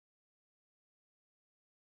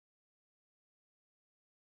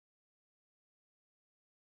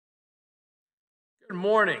Good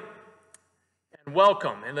morning and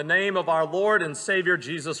welcome in the name of our Lord and Savior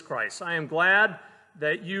Jesus Christ. I am glad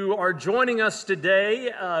that you are joining us today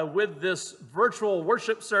with this virtual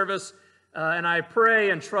worship service, and I pray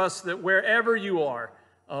and trust that wherever you are,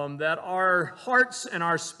 that our hearts and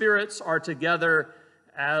our spirits are together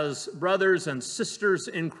as brothers and sisters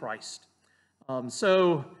in Christ.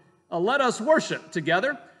 So let us worship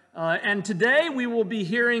together. And today we will be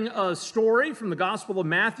hearing a story from the Gospel of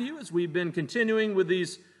Matthew as we've been continuing with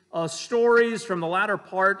these stories from the latter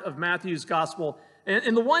part of Matthew's Gospel. And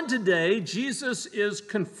in the one today, Jesus is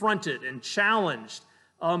confronted and challenged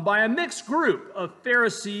by a mixed group of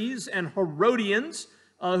Pharisees and Herodians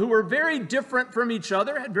who were very different from each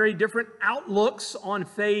other, had very different outlooks on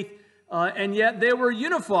faith, and yet they were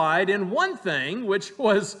unified in one thing, which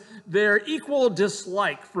was their equal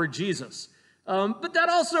dislike for Jesus. But that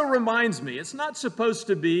also reminds me, it's not supposed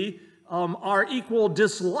to be our equal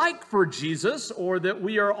dislike for Jesus, or that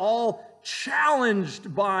we are all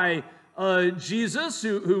challenged by Jesus,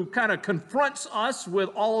 who kind of confronts us with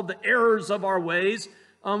all of the errors of our ways.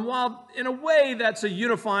 While in a way that's a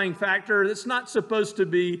unifying factor, it's not supposed to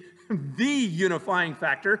be the unifying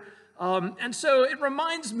factor. And so it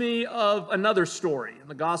reminds me of another story in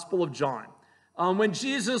the Gospel of John, when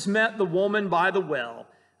Jesus met the woman by the well.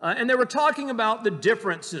 And they were talking about the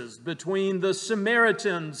differences between the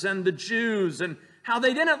Samaritans and the Jews and how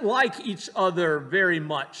they didn't like each other very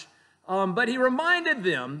much. But he reminded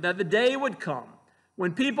them that the day would come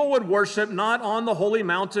when people would worship not on the holy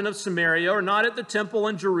mountain of Samaria or not at the temple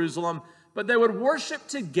in Jerusalem, but they would worship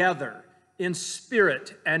together in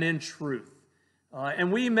spirit and in truth.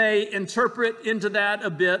 And we may interpret into that a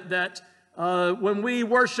bit that when we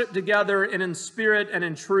worship together and in spirit and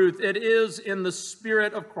in truth, it is in the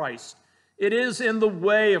Spirit of Christ. It is in the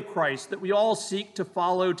way of Christ that we all seek to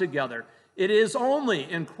follow together. It is only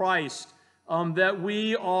in Christ that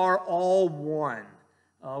we are all one.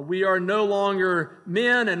 We are no longer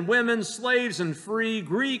men and women, slaves and free,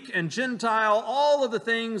 Greek and Gentile. All of the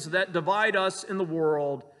things that divide us in the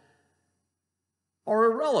world are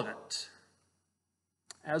irrelevant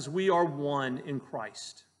as we are one in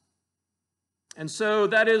Christ. And so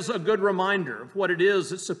that is a good reminder of what it is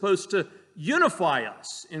that's supposed to unify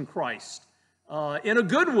us in Christ in a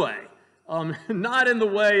good way, not in the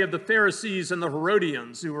way of the Pharisees and the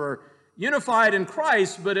Herodians who were unified in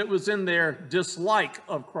Christ, but it was in their dislike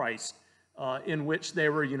of Christ in which they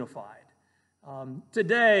were unified.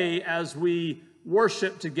 Today, as we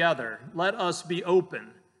worship together, let us be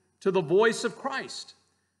open to the voice of Christ,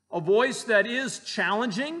 a voice that is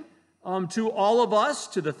challenging to all of us,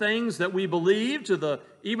 to the things that we believe, to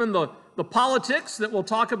even the politics that we'll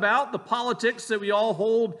talk about, the politics that we all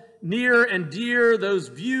hold near and dear, those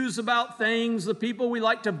views about things, the people we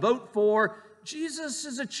like to vote for. Jesus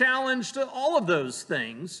is a challenge to all of those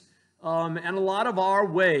things and a lot of our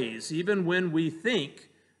ways, even when we think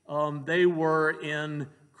they were in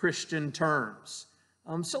Christian terms.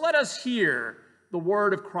 So let us hear the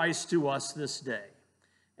word of Christ to us this day.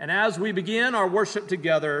 And as we begin our worship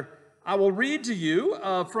together, I will read to you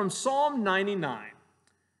from Psalm 99.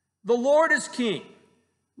 The Lord is king.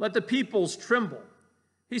 Let the peoples tremble.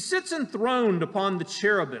 He sits enthroned upon the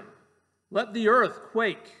cherubim. Let the earth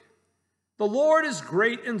quake. The Lord is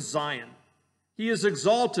great in Zion. He is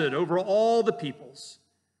exalted over all the peoples.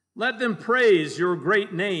 Let them praise your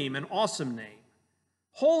great name and awesome name.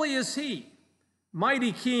 Holy is he,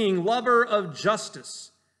 mighty king, lover of justice.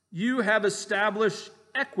 You have established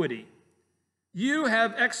equity. You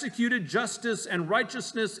have executed justice and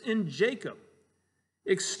righteousness in Jacob.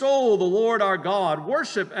 Extol the Lord our God.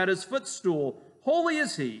 Worship at his footstool. Holy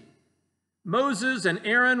is he. Moses and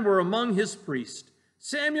Aaron were among his priests.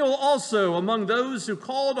 Samuel also among those who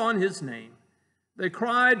called on his name. They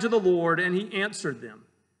cried to the Lord, and he answered them.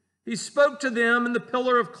 He spoke to them in the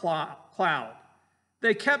pillar of cloud.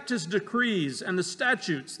 They kept his decrees and the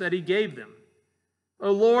statutes that he gave them.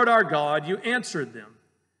 O Lord our God, you answered them.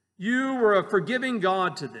 You were a forgiving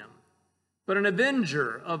God to them, but an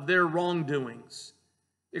avenger of their wrongdoings.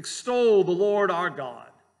 Extol the Lord our God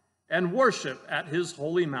and worship at his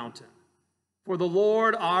holy mountain, for the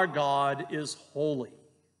Lord our God is holy.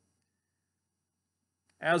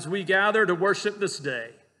 As we gather to worship this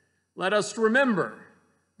day, let us remember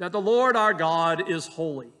that the Lord our God is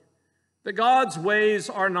holy, that God's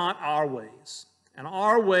ways are not our ways, and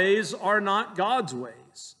our ways are not God's ways.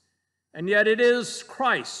 And yet it is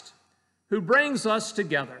Christ who brings us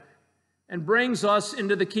together and brings us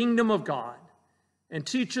into the kingdom of God and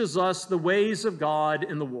teaches us the ways of God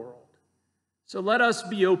in the world. So let us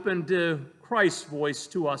be open to Christ's voice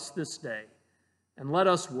to us this day, and let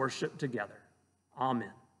us worship together.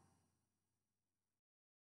 Amen.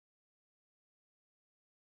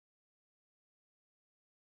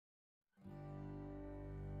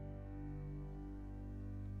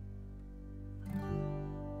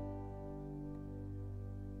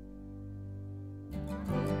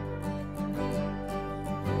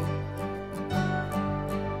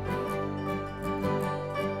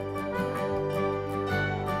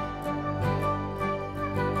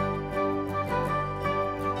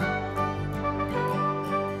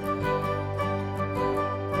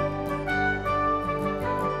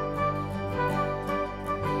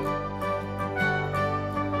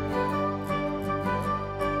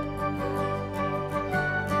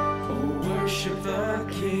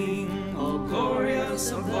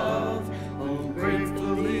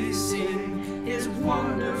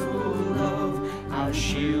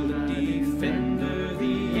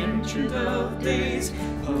 Ancient of Days,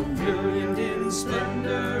 pavilion in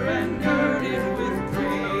splendor and girded with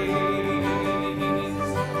praise.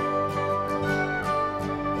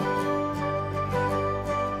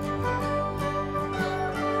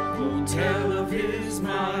 Oh, tell of his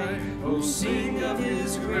might, oh, sing of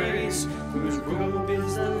his grace, whose robe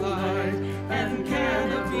is the light and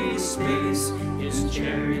canopy space. His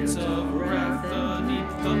chariots of wrath the deep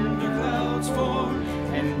thunder clouds form,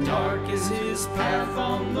 and dark is his path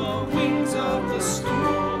on the wings of the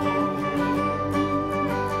storm.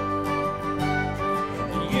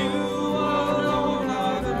 You alone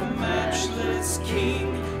are the matchless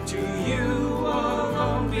King, to you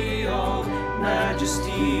alone be all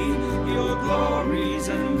majesty. Your glories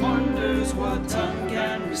and wonders, what tongue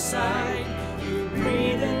can recite? You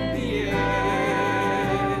breathe in the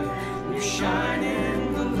air, you shine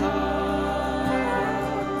in the light.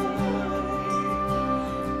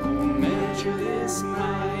 Oh, measureless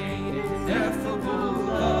night, ineffable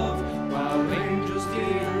love, while angels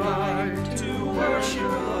delight to worship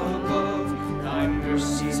above. Thy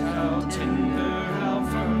mercies, how tender, how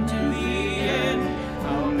firm to the end,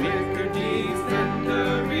 how maker,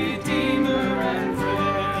 defender, redeemer, and friend.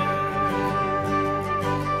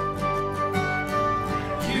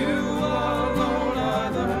 You alone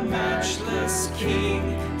are the matchless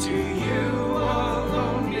King, to you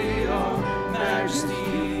alone be all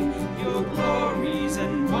majesty. Your glories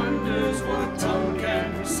and wonders, what tongue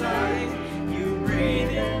can recite? You breathe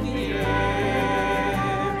in the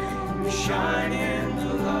air, you shine in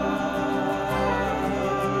the light.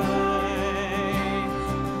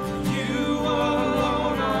 You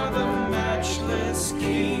alone are the matchless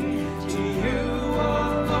King, to you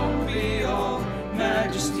alone be all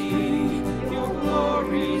majesty. Your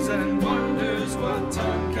glories and wonders, what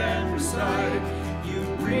tongue can recite? You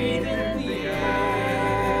breathe in the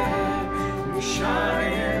air, you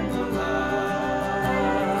shine in the light.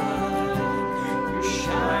 You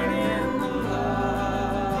shine in the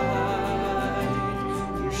light.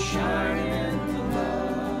 You shine in the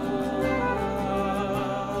light.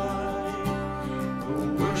 Oh,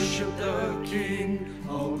 worship the King,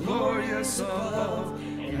 oh, glorious above,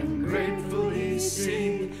 and gratefully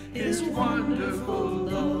sing his wonderful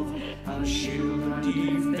love. Our shield and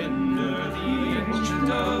defender, the Ancient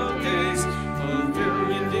of Days,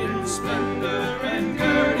 pavilioned in splendor and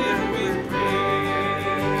girded with praise.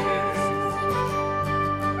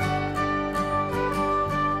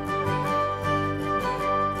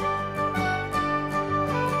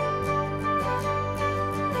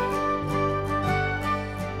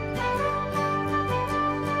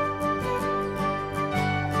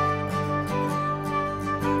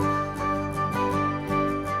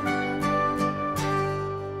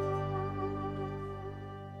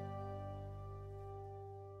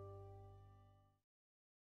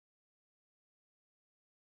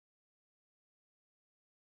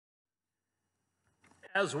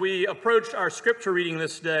 As we approach our scripture reading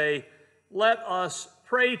this day, let us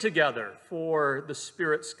pray together for the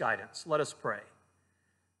Spirit's guidance. Let us pray.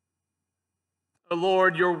 O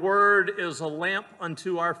Lord, your word is a lamp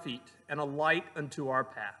unto our feet and a light unto our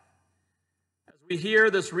path. As we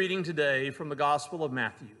hear this reading today from the Gospel of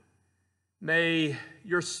Matthew, may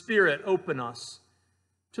your Spirit open us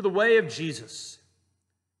to the way of Jesus,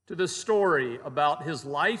 to the story about his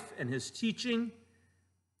life and his teaching,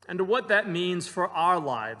 and to what that means for our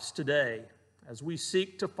lives today as we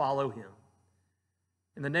seek to follow him.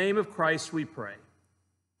 In the name of Christ we pray.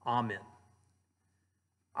 Amen.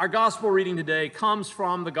 Our gospel reading today comes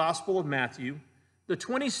from the Gospel of Matthew, the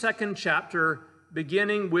 22nd chapter,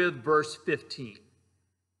 beginning with verse 15.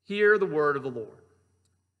 Hear the word of the Lord.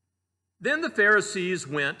 Then the Pharisees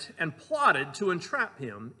went and plotted to entrap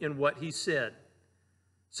him in what he said.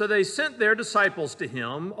 So they sent their disciples to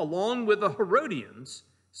him along with the Herodians,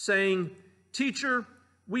 saying, Teacher,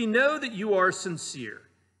 we know that you are sincere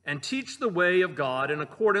and teach the way of God in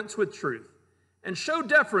accordance with truth, and show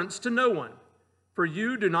deference to no one, for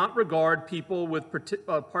you do not regard people with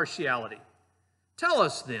partiality. Tell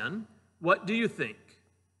us then, what do you think?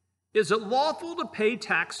 Is it lawful to pay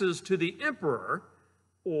taxes to the emperor,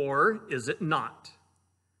 or is it not?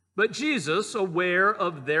 But Jesus, aware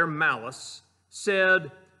of their malice, said,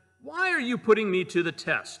 Why are you putting me to the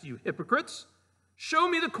test, you hypocrites? Show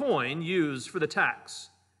me the coin used for the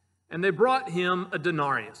tax. And they brought him a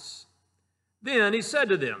denarius. Then he said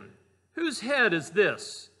to them, Whose head is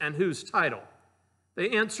this, and whose title?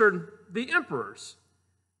 They answered, The emperor's.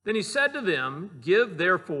 Then he said to them, Give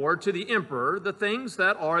therefore to the emperor the things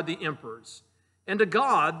that are the emperor's, and to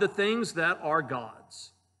God the things that are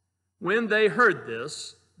God's. When they heard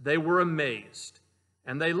this, they were amazed,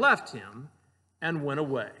 and they left him and went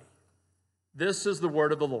away.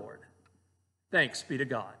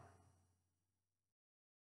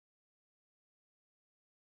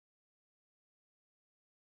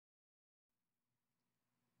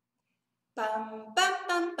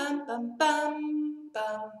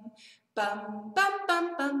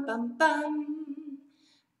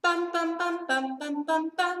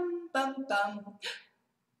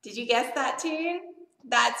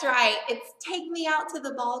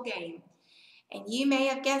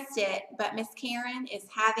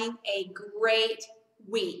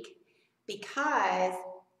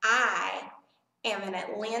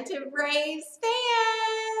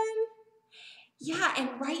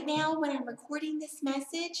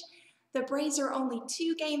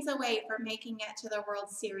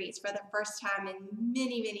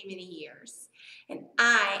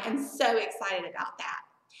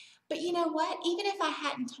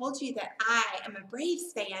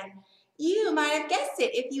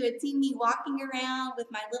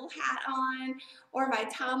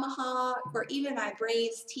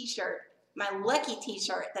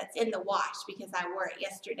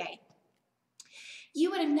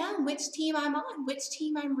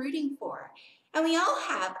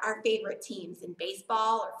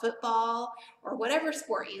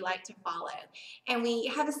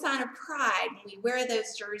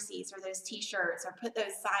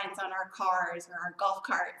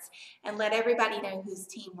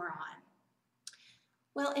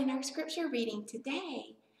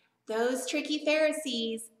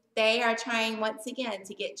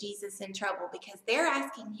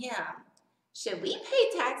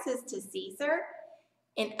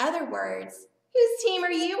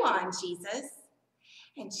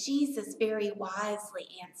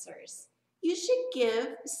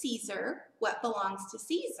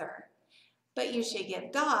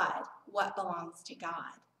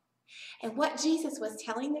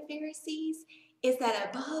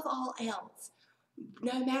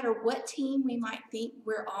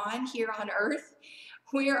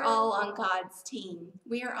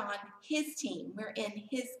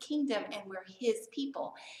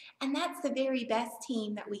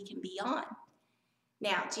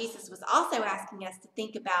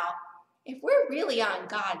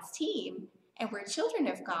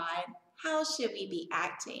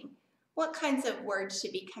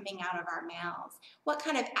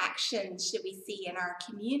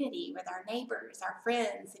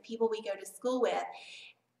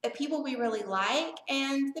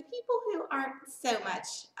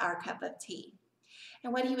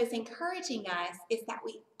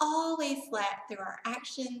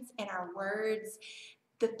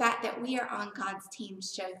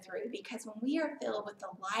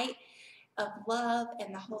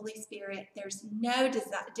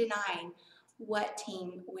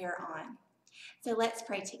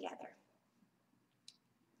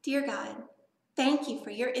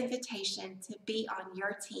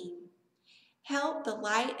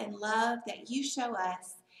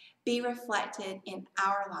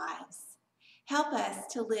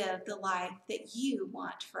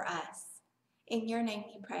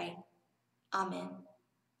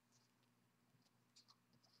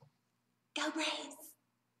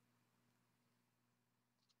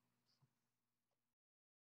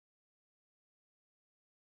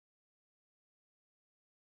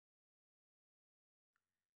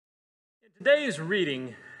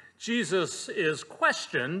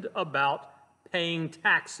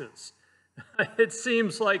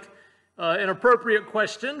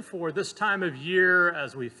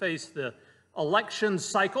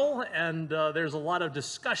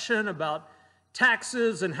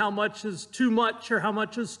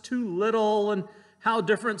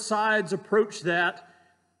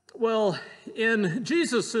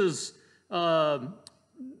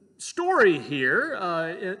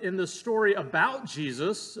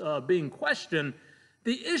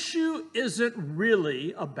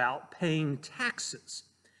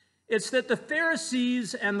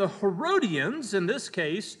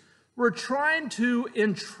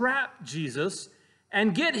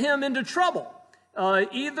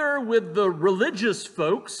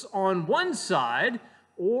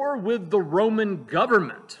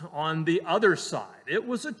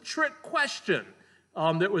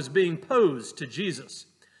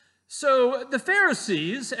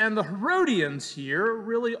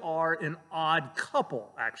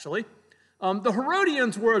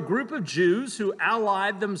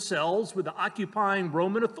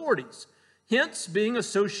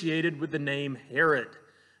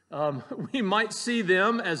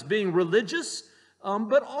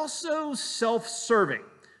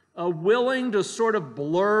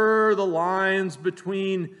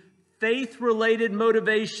 faith-related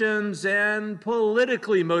motivations and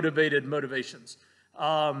politically motivated motivations.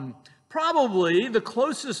 Probably the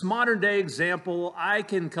closest modern-day example I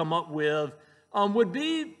can come up with would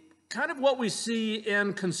be kind of what we see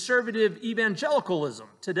in conservative evangelicalism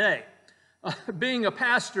today. Being a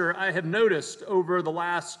pastor, I have noticed over the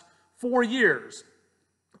last 4 years,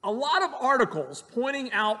 a lot of articles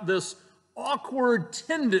pointing out this awkward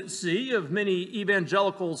tendency of many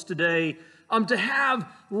evangelicals today to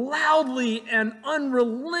have loudly and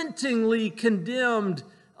unrelentingly condemned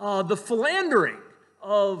the philandering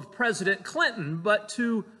of President Clinton, but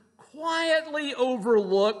to quietly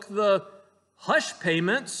overlook the hush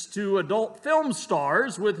payments to adult film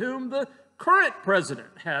stars with whom the current president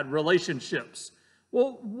had relationships.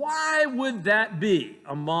 Well, why would that be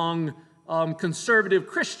among conservative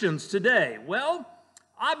Christians today? Well,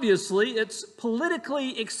 obviously, it's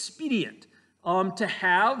politically expedient to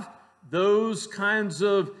have those kinds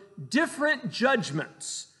of different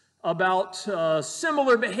judgments about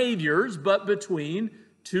similar behaviors, but between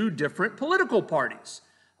two different political parties.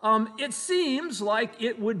 It seems like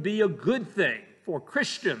it would be a good thing for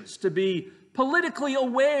Christians to be politically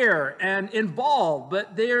aware and involved,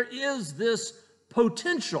 but there is this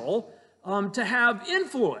potential to have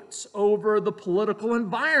influence over the political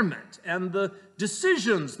environment and the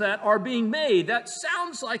decisions that are being made. That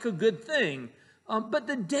sounds like a good thing, but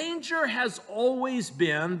the danger has always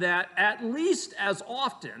been that at least as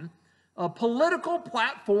often, political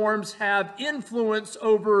platforms have influence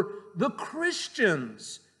over the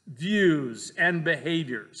Christians' views and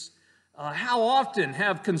behaviors. How often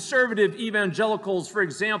have conservative evangelicals, for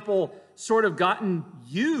example, sort of gotten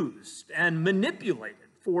used and manipulated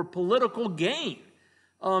for political gain?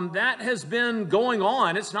 That has been going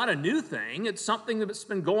on. It's not a new thing. It's something that's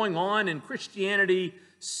been going on in Christianity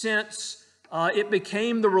since it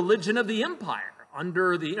became the religion of the empire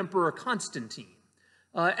under the Emperor Constantine.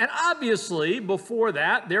 And obviously, before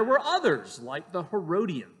that, there were others like the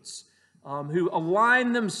Herodians who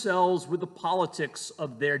aligned themselves with the politics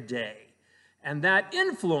of their day. And that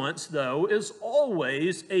influence, though, is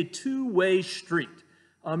always a two-way street.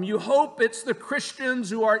 You hope it's the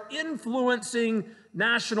Christians who are influencing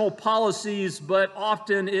national policies, but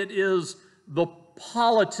often it is the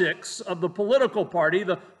politics of the political party,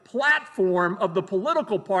 the platform of the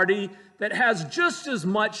political party that has just as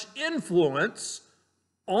much influence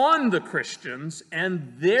on the Christians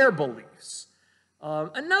and their beliefs.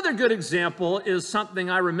 Another good example is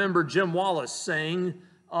something I remember Jim Wallace saying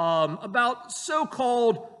about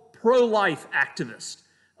so-called pro-life activists.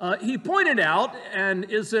 He pointed out, and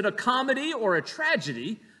is it a comedy or a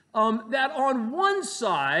tragedy, that on one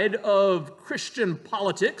side of Christian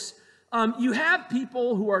politics, you have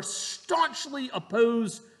people who are staunchly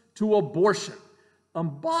opposed to abortion,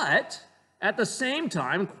 but at the same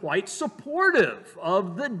time quite supportive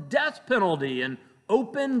of the death penalty and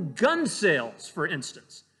open gun sales, for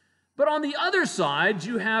instance. But on the other side,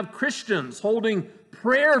 you have Christians holding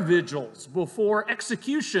prayer vigils before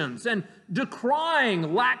executions and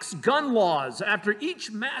decrying lax gun laws after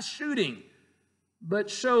each mass shooting, but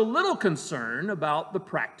show little concern about the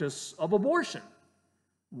practice of abortion.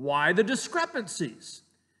 Why the discrepancies?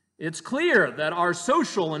 It's clear that our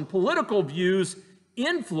social and political views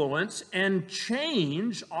influence and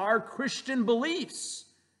change our Christian beliefs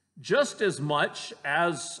just as much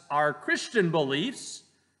as our Christian beliefs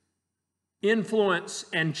influence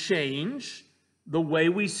and change the way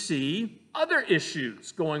we see other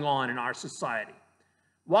issues going on in our society.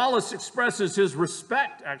 Wallace expresses his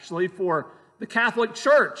respect, actually, for the Catholic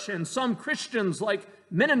Church and some Christians like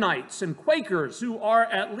Mennonites and Quakers who are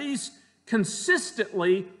at least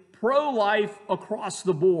consistently pro-life across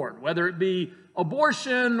the board, whether it be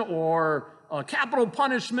abortion or capital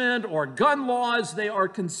punishment or gun laws. They are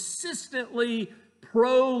consistently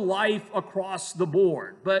pro-life across the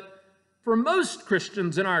board. But for most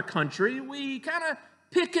Christians in our country, we kind of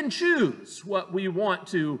pick and choose what we want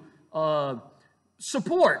to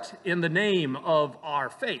support in the name of our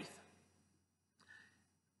faith.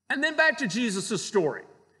 And then back to Jesus' story,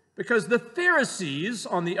 because the Pharisees,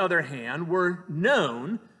 on the other hand, were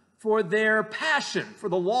known for their passion for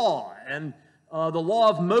the law and the law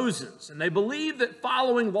of Moses. And they believed that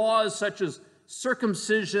following laws such as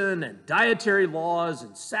circumcision and dietary laws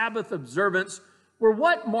and Sabbath observance were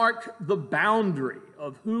what marked the boundary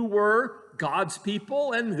of who were God's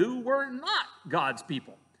people and who were not God's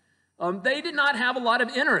people. They did not have a lot of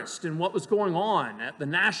interest in what was going on at the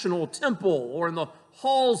national temple or in the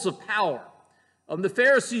halls of power. The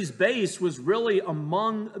Pharisees' base was really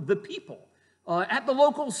among the people at the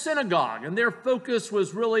local synagogue, and their focus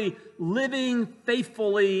was really living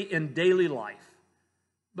faithfully in daily life.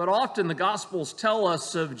 But often the Gospels tell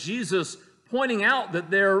us of Jesus pointing out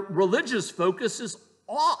that their religious focus is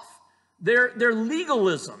off. Their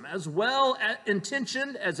legalism, as well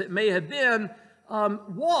intentioned as it may have been,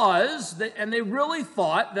 and they really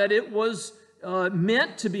thought that it was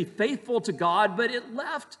meant to be faithful to God, but it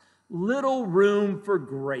left little room for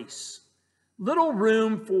grace, little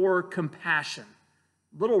room for compassion,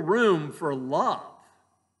 little room for love.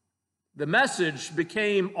 The message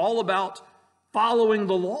became all about following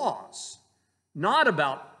the laws, not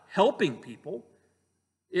about helping people.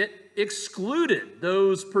 It excluded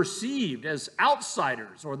those perceived as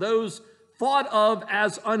outsiders or those thought of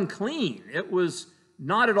as unclean. It was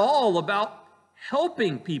not at all about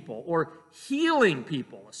helping people or healing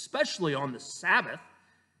people, especially on the Sabbath.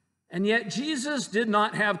 And yet Jesus did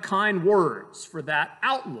not have kind words for that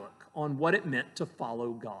outlook on what it meant to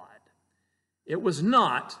follow God. It was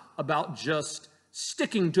not about just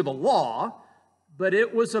sticking to the law, but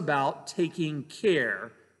it was about taking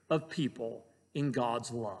care of people in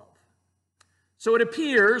God's love. So it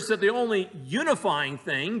appears that the only unifying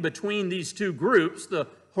thing between these two groups, the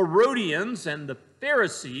Herodians and the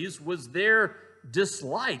Pharisees, was their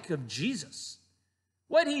dislike of Jesus.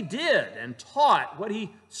 What he did and taught, what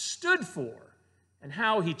he stood for, and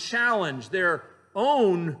how he challenged their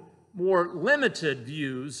own more limited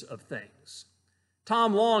views of things.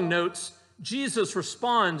 Tom Long notes, Jesus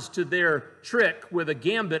responds to their trick with a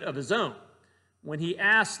gambit of his own. When he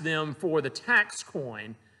asked them for the tax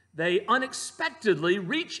coin, they unexpectedly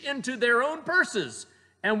reach into their own purses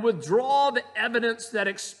and withdraw the evidence that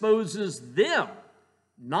exposes them,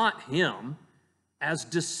 not him, as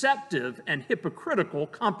deceptive and hypocritical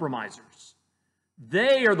compromisers.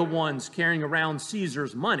 They are the ones carrying around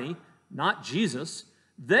Caesar's money, not Jesus.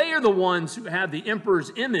 They are the ones who have the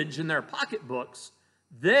emperor's image in their pocketbooks.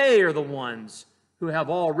 They are the ones who have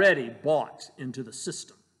already bought into the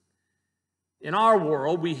system. In our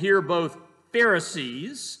world, we hear both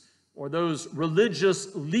Pharisees, or those religious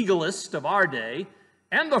legalists of our day,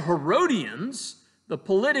 and the Herodians, the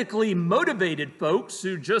politically motivated folks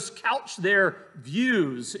who just couch their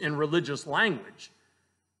views in religious language.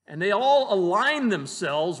 And they all align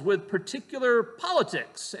themselves with particular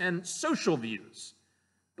politics and social views.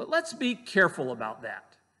 But let's be careful about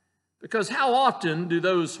that, because how often do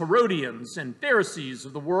those Herodians and Pharisees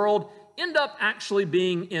of the world end up actually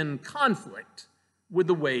being in conflict with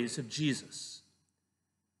the ways of Jesus?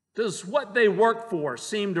 Does what they work for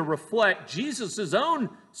seem to reflect Jesus' own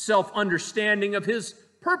self-understanding of his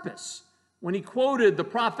purpose when he quoted the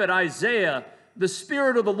prophet Isaiah, "The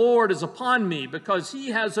Spirit of the Lord is upon me because he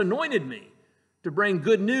has anointed me to bring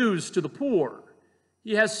good news to the poor.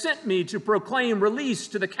 He has sent me to proclaim release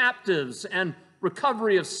to the captives and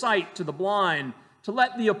recovery of sight to the blind, to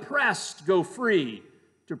let the oppressed go free,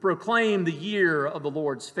 to proclaim the year of the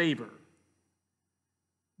Lord's favor."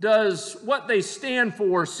 Does what they stand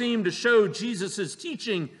for seem to show Jesus'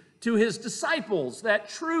 teaching to his disciples that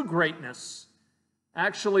true greatness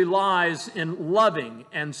actually lies in loving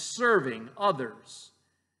and serving others,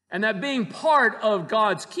 and that being part of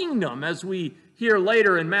God's kingdom, as we hear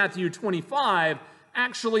later in Matthew 25,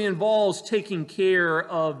 actually involves taking care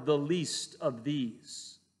of the least of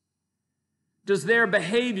these? Does their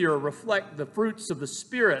behavior reflect the fruits of the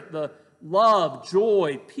Spirit, the love,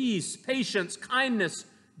 joy, peace, patience, kindness,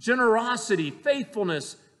 generosity,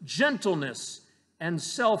 faithfulness, gentleness, and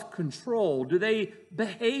self-control? Do they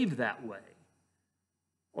behave that way?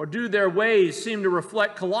 Or do their ways seem to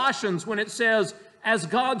reflect Colossians when it says, "As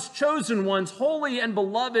God's chosen ones, holy and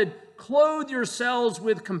beloved, clothe yourselves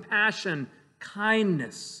with compassion,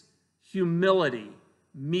 kindness, humility,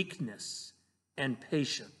 meekness, and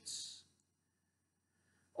patience"?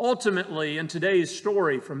 Ultimately, in today's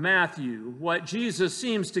story from Matthew, what Jesus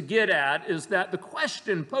seems to get at is that the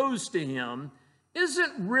question posed to him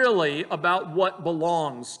isn't really about what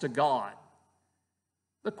belongs to God.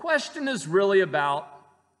 The question is really about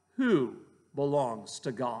who belongs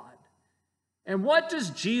to God. And what does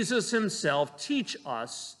Jesus himself teach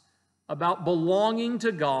us about belonging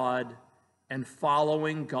to God and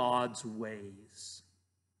following God's ways?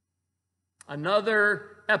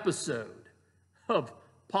 Another episode of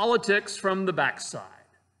Politics from the Backside.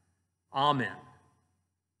 Amen.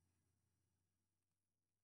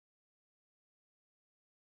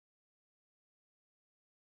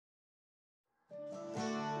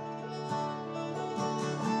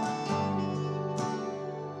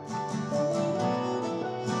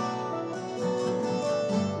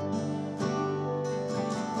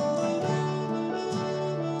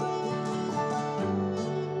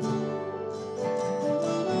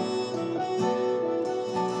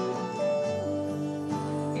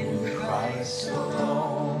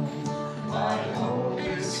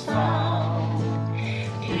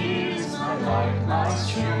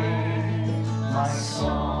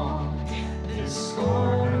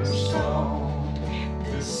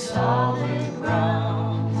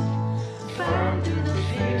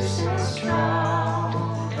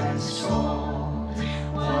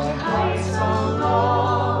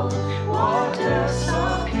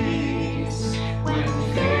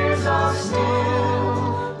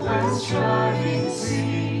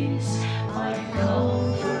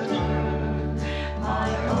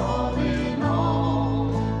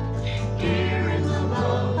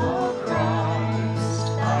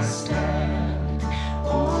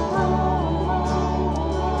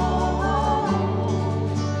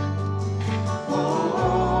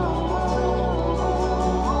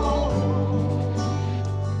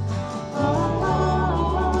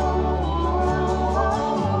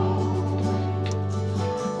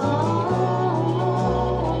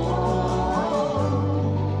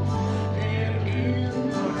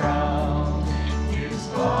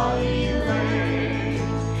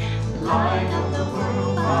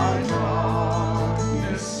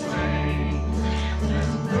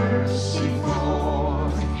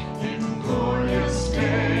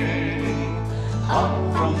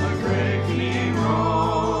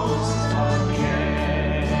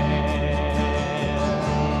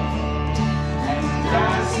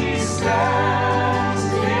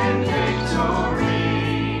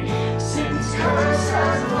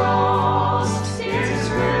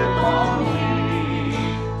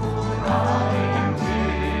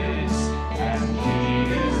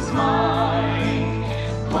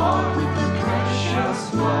 precious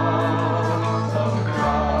blood of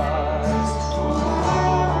Christ.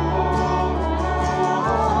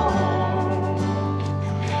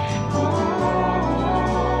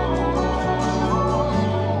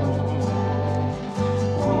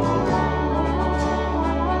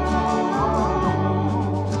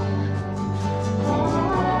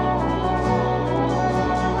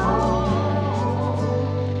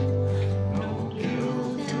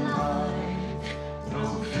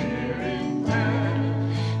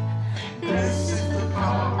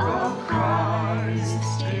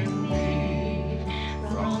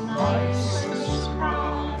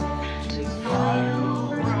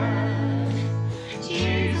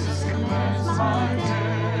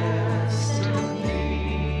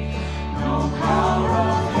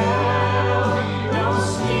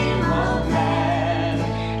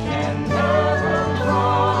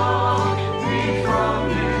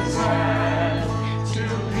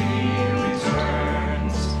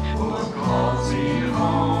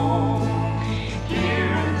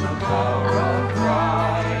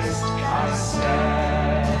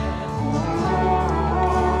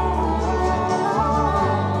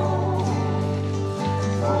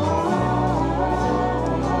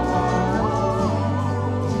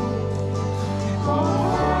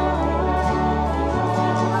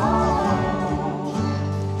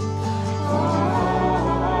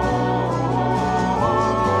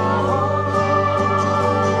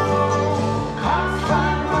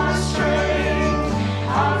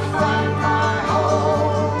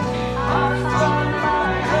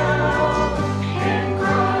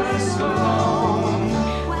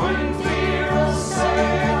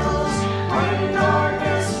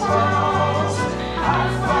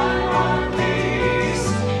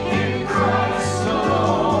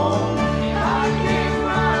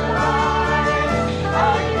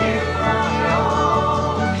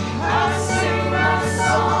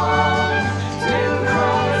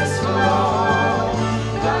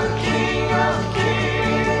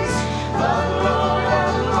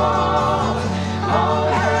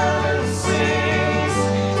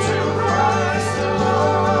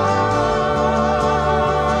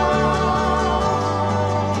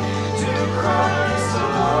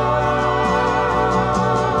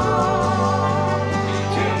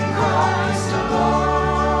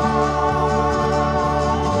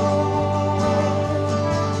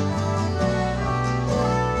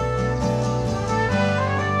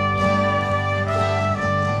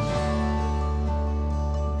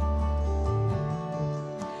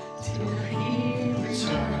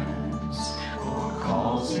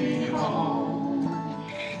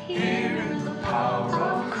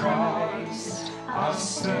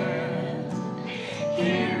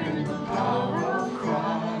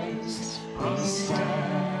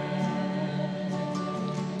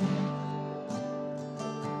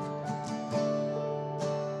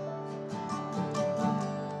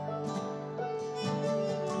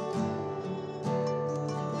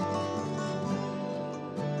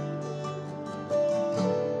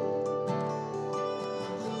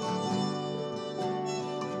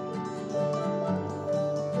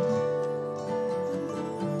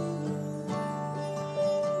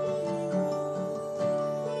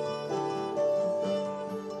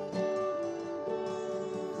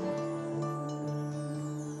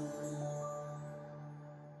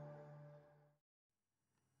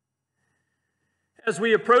 As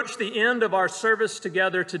we approach the end of our service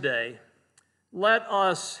together today, let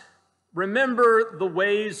us remember the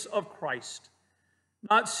ways of Christ,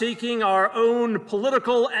 not seeking our own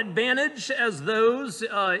political advantage as those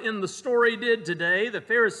in the story did today, the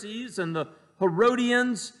Pharisees and the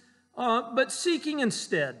Herodians, but seeking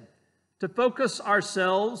instead to focus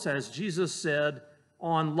ourselves, as Jesus said,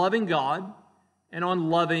 on loving God and on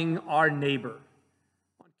loving our neighbor,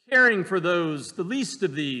 on caring for those, the least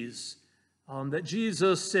of these, that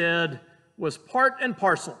Jesus said was part and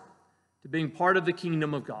parcel to being part of the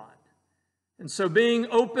kingdom of God. And so being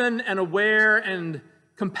open and aware and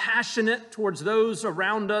compassionate towards those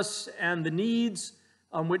around us and the needs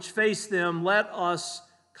which face them, let us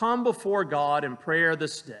come before God in prayer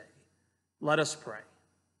this day. Let us pray.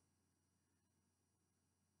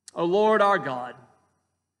 O Lord our God,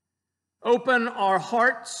 open our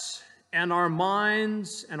hearts and our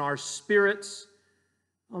minds and our spirits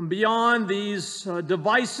beyond these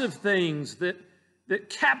divisive things that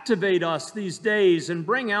captivate us these days and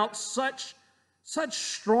bring out such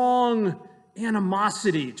strong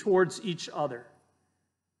animosity towards each other.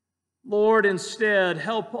 Lord, instead,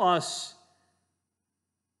 help us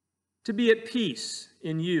to be at peace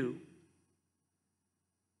in you.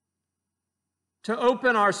 to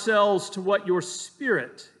open ourselves to what your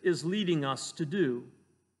Spirit is leading us to do,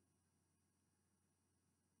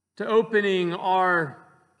 to opening our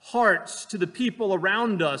hearts to the people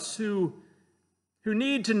around us who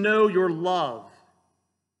need to know your love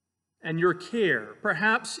and your care,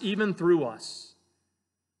 perhaps even through us.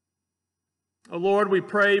 Oh Lord, we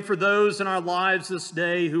pray for those in our lives this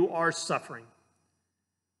day who are suffering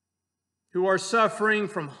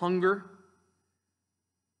from hunger,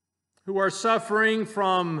 who are suffering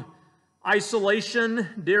from isolation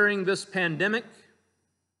during this pandemic,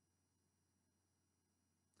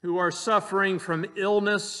 who are suffering from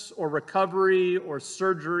illness or recovery or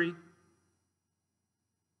surgery,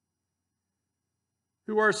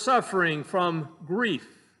 who are suffering from grief,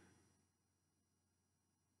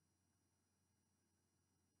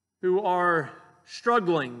 who are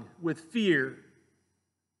struggling with fear.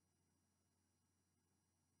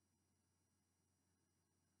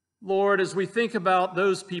 Lord, as we think about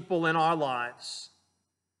those people in our lives,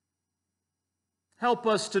 help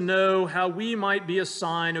us to know how we might be a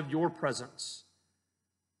sign of your presence,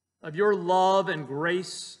 of your love and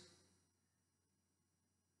grace,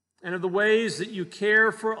 and of the ways that you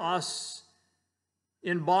care for us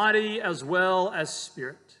in body as well as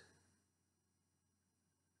spirit.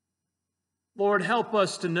 Lord, help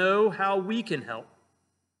us to know how we can help,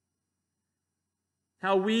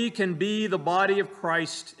 how we can be the body of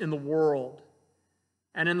Christ in the world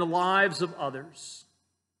and in the lives of others.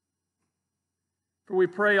 For we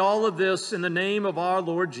pray all of this in the name of our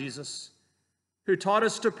Lord Jesus, who taught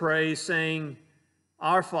us to pray, saying,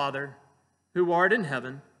 Our Father, who art in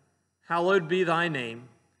heaven, hallowed be thy name.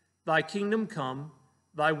 Thy kingdom come,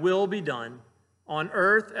 thy will be done, on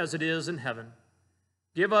earth as it is in heaven.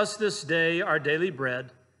 Give us this day our daily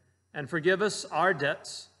bread, and forgive us our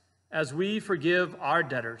debts, as we forgive our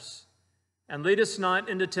debtors. And lead us not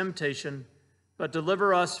into temptation, but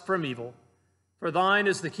deliver us from evil. For thine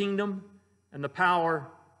is the kingdom, and the power,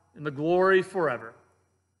 and the glory forever.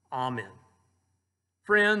 Amen.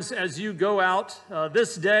 Friends, as you go out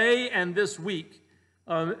this day and this week,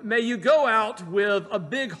 may you go out with a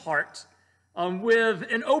big heart, with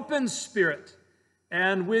an open spirit,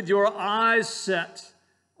 and with your eyes set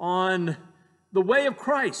on the way of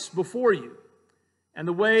Christ before you and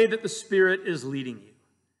the way that the Spirit is leading you.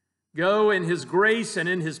 Go in his grace and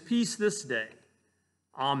in his peace this day.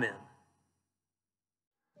 Amen.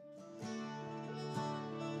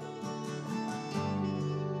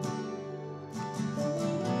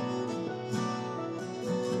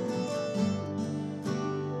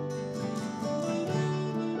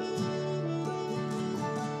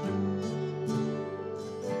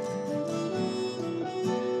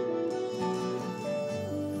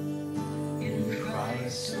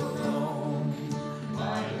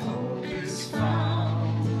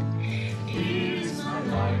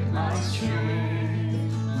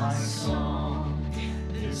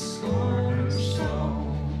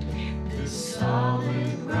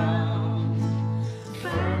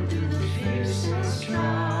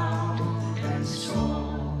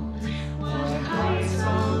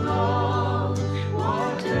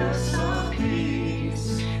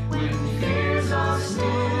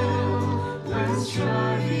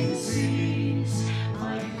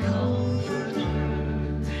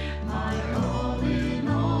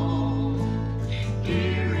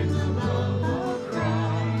 Here in the love of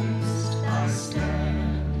Christ.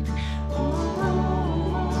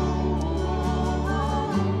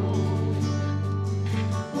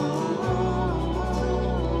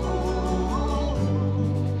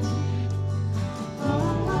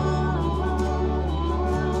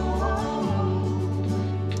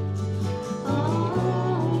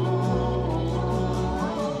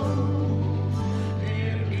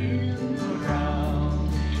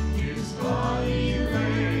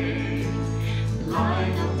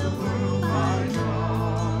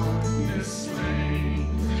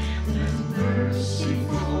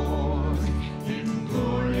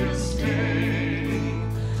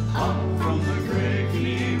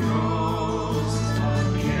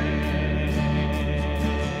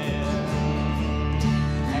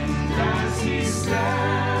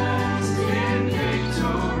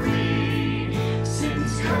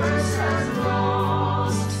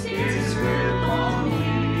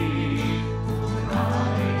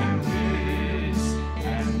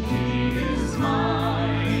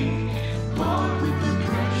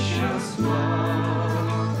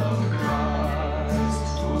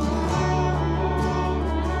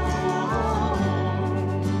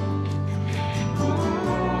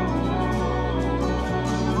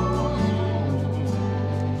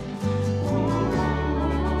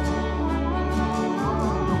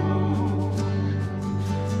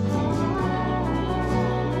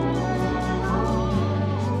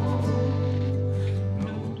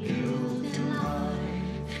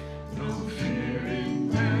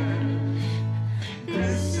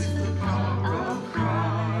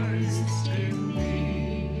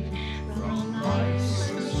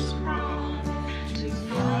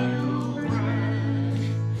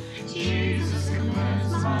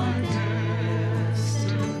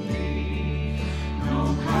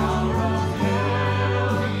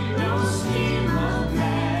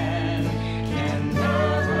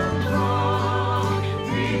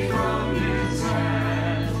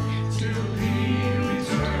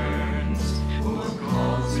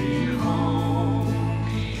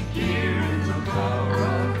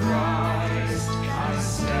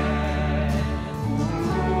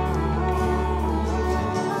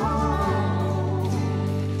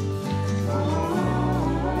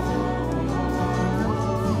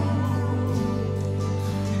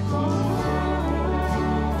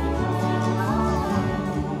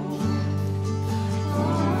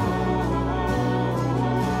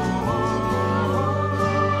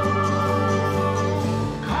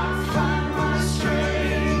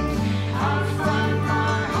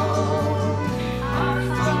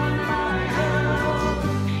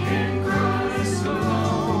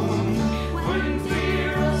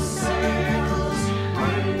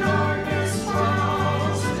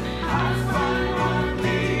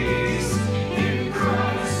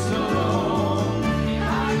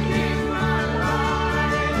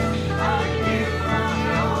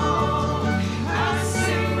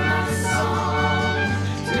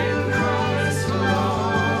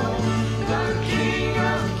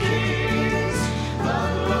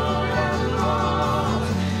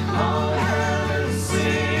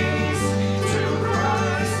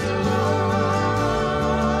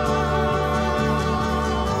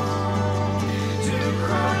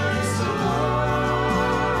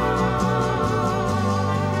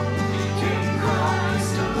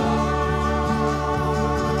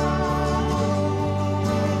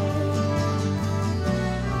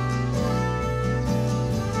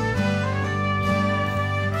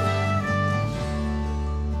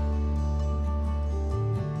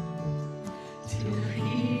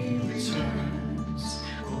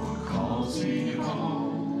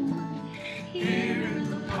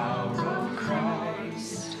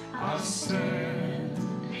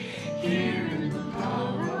 Hear